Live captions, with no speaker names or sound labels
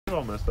They're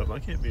all messed up. I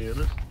can't be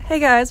in it. Hey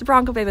guys,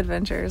 Bronco Babe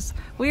Adventures.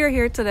 We are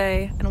here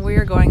today and we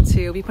are going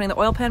to be putting the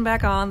oil pan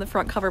back on, the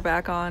front cover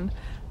back on,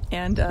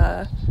 and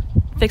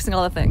fixing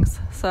all the things.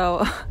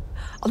 So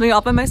I'll be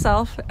all by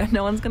myself and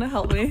no one's gonna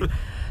help me.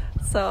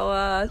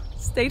 So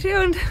stay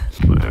tuned.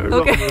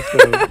 Okay.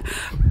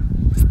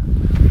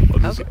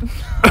 Okay.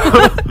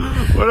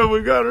 What have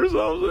we got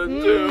ourselves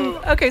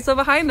into? Okay, so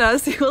behind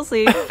us you will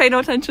see, pay no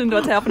attention to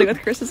what's happening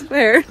with Chris's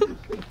hair.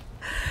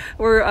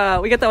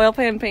 We got the oil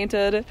pan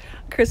painted.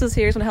 Chris is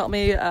here, he's gonna help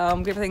me get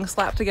everything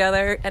slapped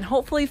together and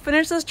hopefully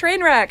finish this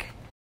train wreck.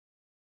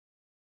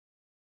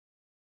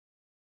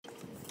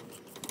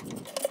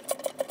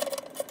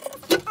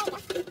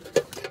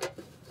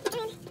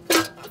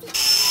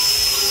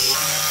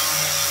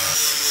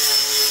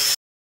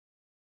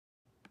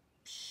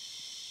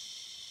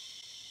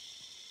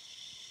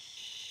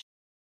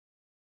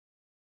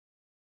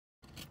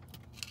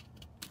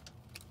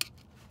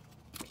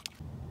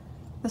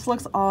 This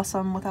looks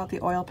awesome without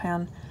the oil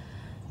pan.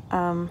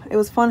 It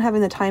was fun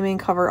having the timing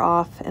cover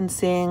off and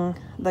seeing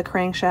the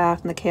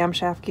crankshaft and the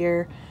camshaft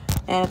gear,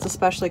 and it's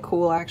especially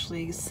cool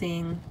actually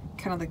seeing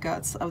kind of the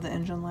guts of the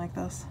engine like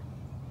this.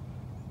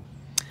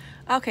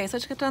 Okay, so I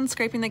just got done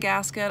scraping the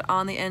gasket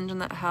on the engine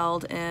that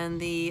held in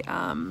the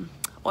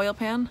oil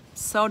pan.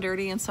 So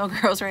dirty and so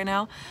gross right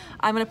now.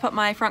 I'm gonna put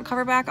my front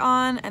cover back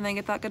on and then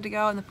get that good to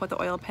go and then put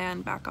the oil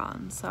pan back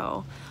on.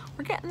 So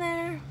we're getting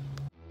there.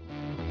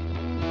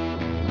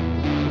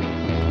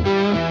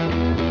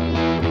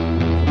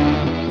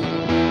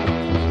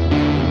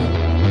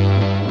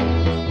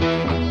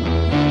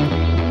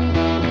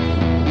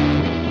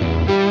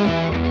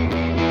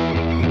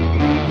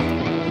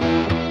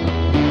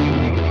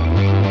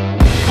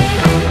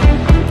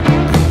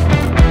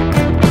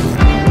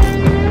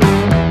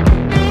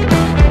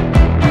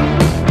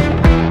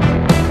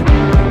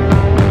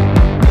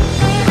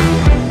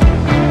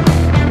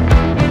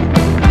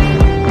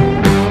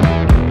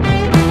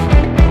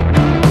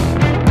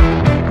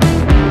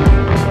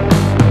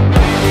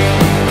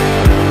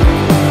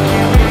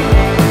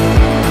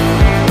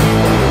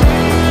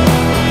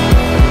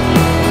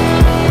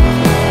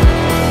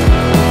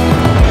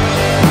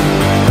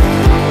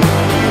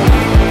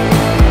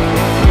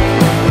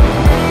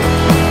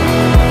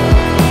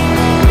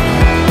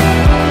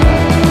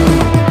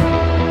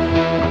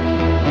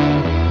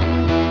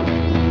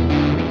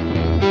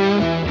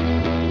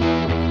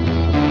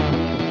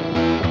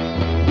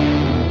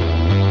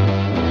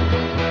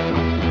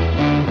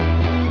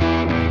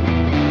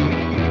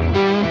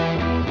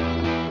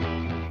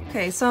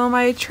 Okay, so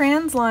my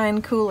trans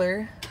line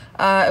cooler,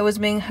 it was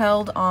being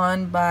held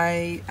on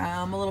by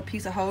a little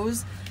piece of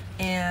hose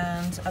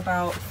and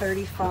about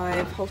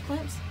 35 hose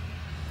clamps.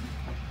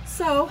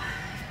 So,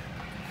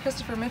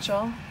 Christopher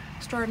Mitchell,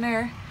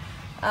 extraordinaire,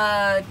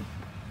 has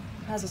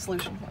a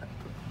solution for it.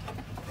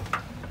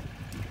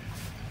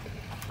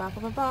 Ba,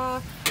 ba, ba,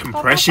 ba.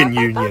 Compression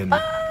Ba, ba, ba, union.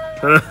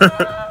 ba,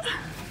 ba.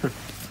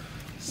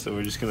 So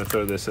we're just gonna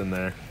throw this in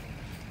there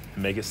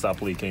and make it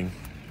stop leaking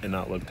and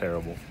not look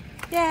terrible.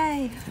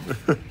 Yay!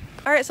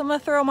 Alright, so I'm going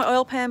to throw my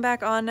oil pan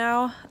back on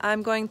now.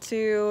 I'm going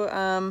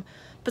to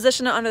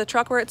position it under the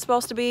truck where it's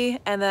supposed to be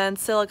and then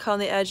silicone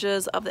the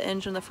edges of the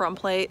engine, the front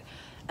plate,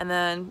 and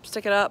then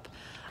stick it up.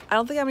 I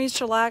don't think I'm going to use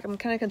shellac. I'm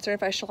kind of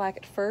concerned if I shellac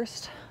it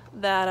first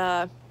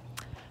that,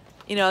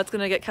 you know, it's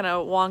going to get kind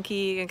of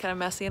wonky and kind of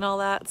messy and all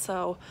that.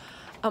 So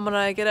I'm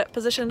going to get it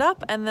positioned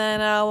up and then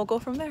we'll go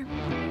from there.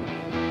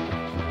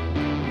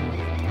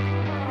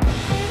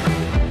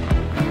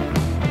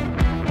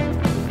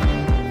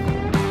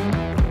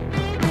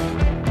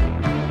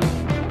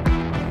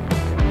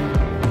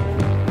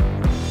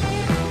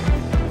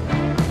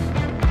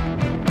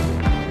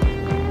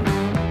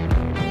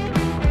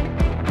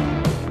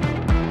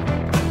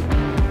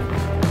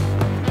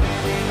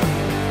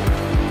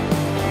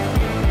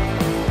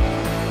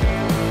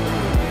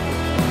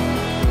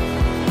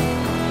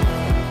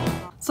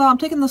 So I'm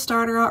taking the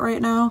starter out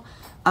right now.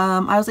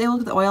 I was able to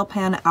get the oil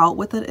pan out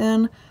with it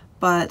in,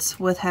 but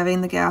with having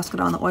the gasket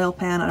on the oil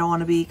pan, I don't want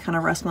to be kind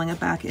of wrestling it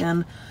back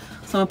in.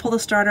 So I'm gonna pull the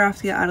starter off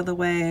to get out of the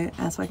way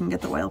and so I can get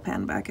the oil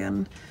pan back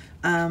in.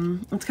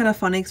 It's kind of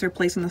funny because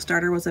replacing the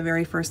starter was the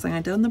very first thing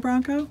I did in the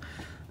Bronco.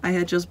 I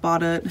had just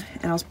bought it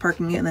and I was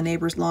parking it in the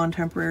neighbor's lawn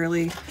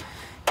temporarily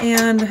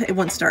and it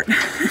wouldn't start.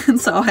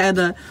 And so I had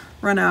to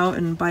run out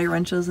and buy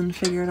wrenches and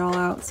figure it all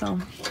out, so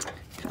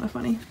kind of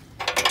funny.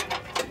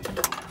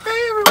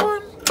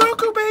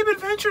 Bronco Babe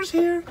Adventures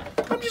here.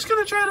 I'm just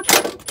gonna try to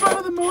put the front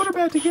of the motor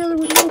back together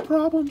with no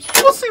problems.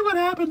 We'll see what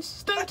happens.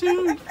 Stay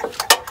tuned.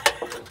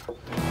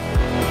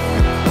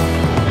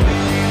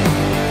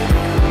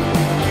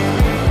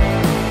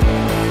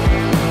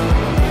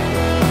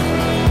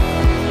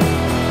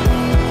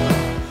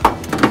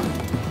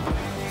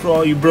 For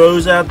all you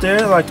bros out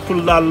there, I like to put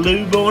a lot of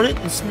lube on it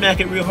and smack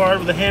it real hard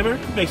with a hammer.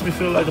 It makes me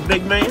feel like a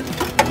big man.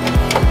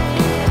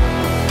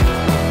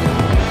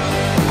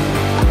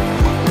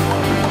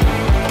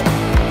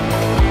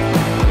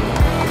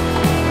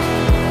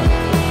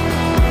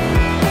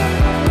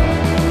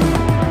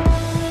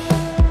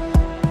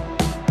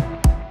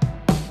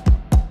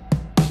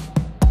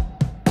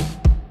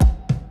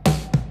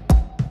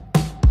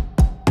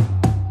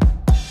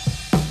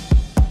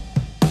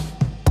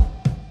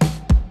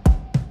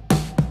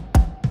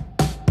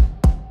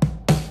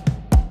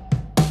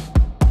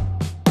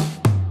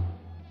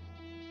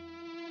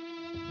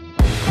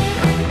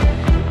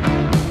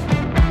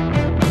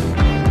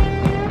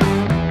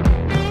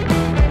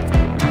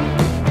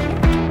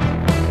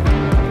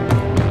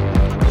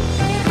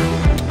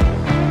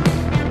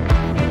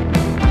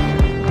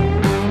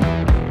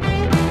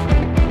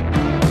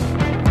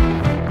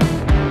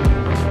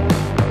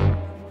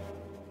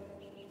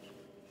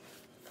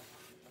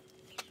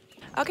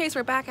 Okay, so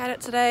we're back at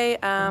it today.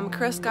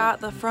 Chris got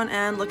the front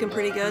end looking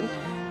pretty good.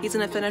 He's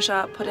gonna finish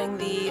up putting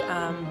the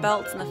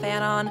belts and the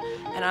fan on,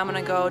 and I'm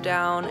gonna go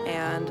down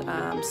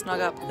and snug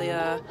up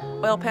the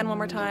oil pan one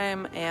more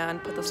time and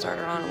put the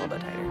starter on a little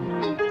bit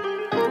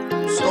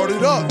tighter. Start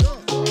it up.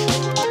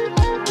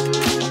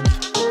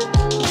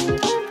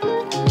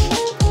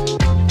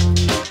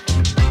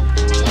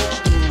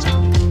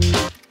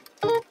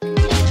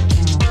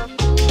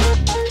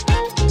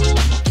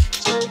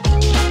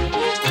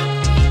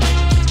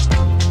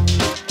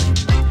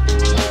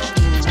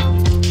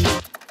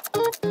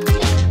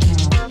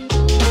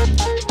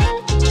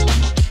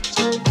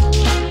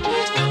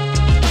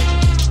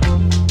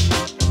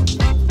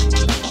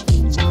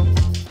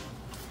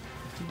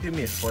 Give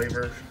me a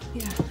flavor.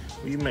 Yeah.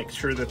 Will you make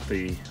sure that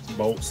the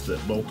bolts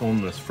that bolt on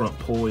this front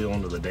pulley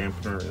onto the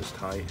dampener is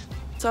tight?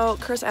 So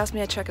Chris asked me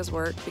to check his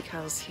work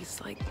because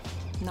he's like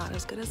not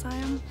as good as I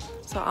am.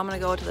 So I'm gonna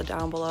go to the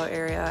down below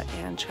area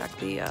and check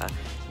the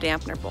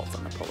dampener bolts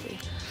on the pulley.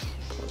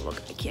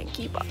 Look, I can't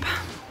keep up.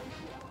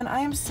 And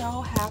I am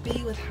so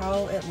happy with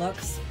how it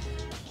looks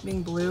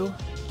being blue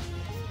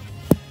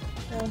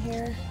down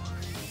here.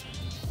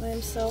 I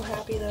am so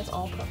happy that it's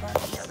all put back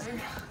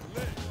together.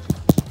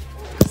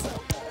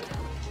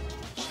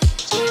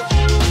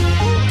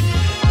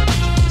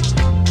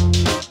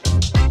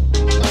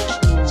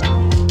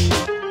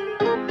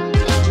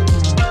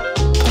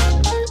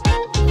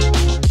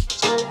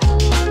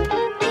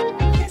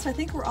 I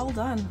think we're all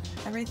done.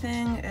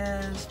 Everything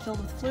is filled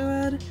with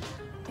fluid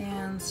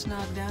and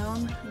snugged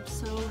down. I'm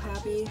so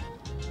happy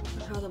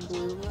with how the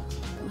blue looks.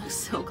 It looks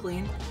so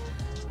clean.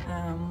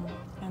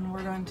 And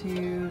we're going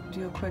to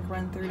do a quick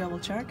run through, double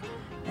check,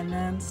 and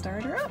then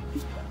start her up.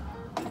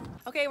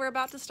 Okay, we're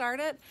about to start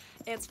it.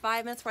 It's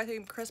 5 minutes before I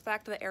take Chris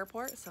back to the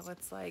airport, so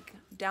it's like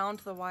down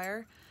to the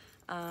wire.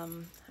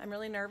 I'm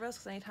really nervous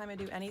because anytime I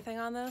do anything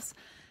on this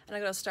and I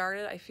go to start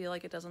it, I feel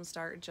like it doesn't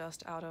start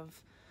just out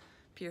of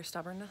pure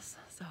stubbornness.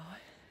 So here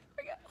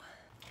we go.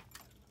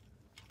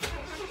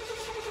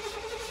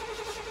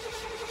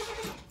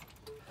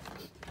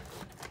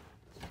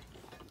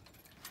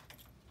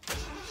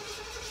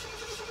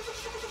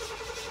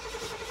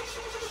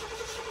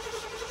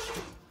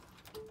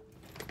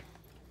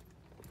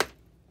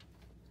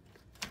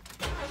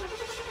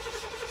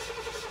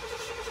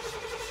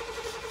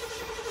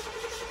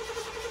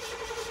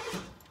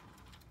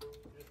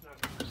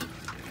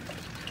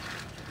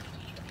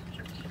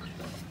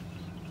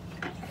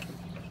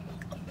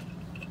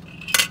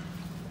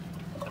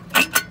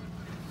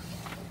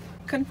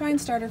 Couldn't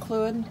find starter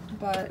fluid,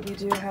 but we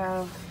do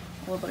have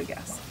a little bit of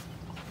gas.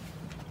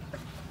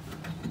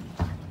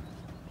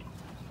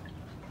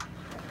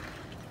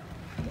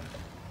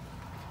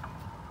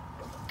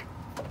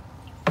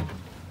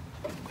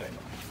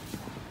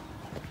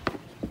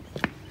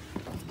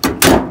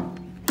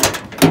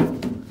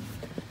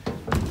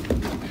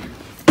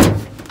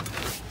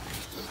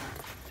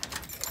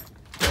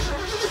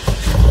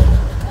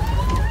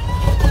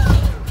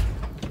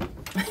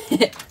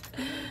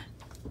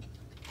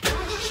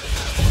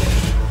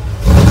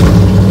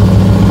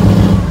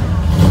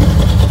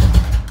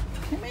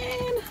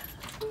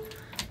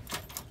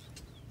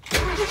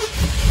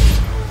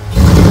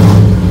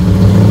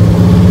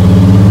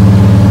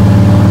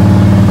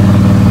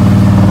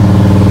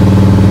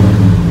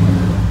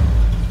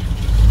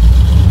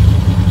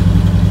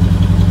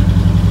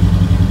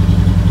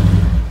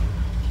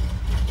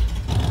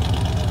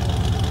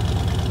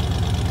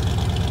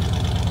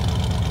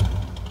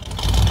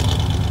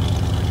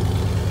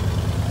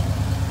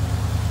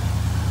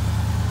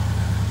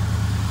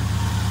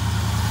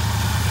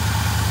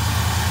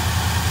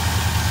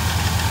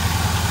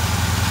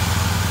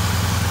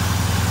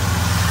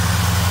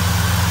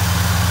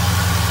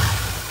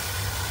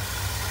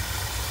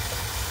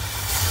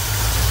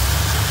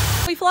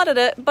 Flooded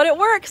it, but it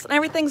works and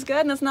everything's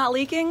good and it's not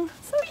leaking.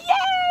 So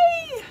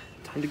yay!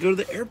 Time to go to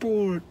the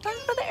airport. Time to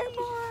go to the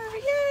airport.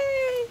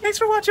 Yay! Thanks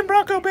for watching,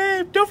 Bronco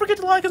Babe. Don't forget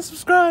to like and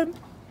subscribe.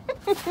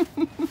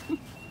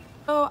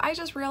 So I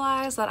just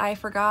realized that I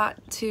forgot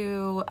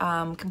to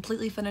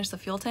completely finish the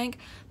fuel tank.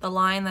 The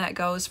line that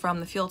goes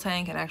from the fuel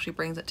tank and actually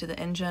brings it to the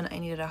engine, I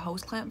needed a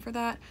hose clamp for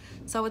that.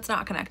 So it's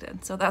not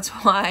connected. So that's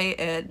why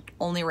it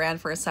only ran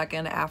for a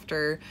second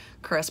after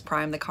Chris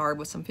primed the carb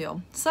with some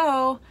fuel.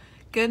 So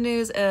good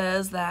news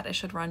is that it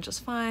should run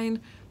just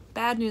fine.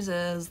 Bad news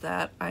is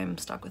that I'm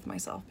stuck with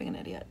myself being an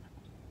idiot.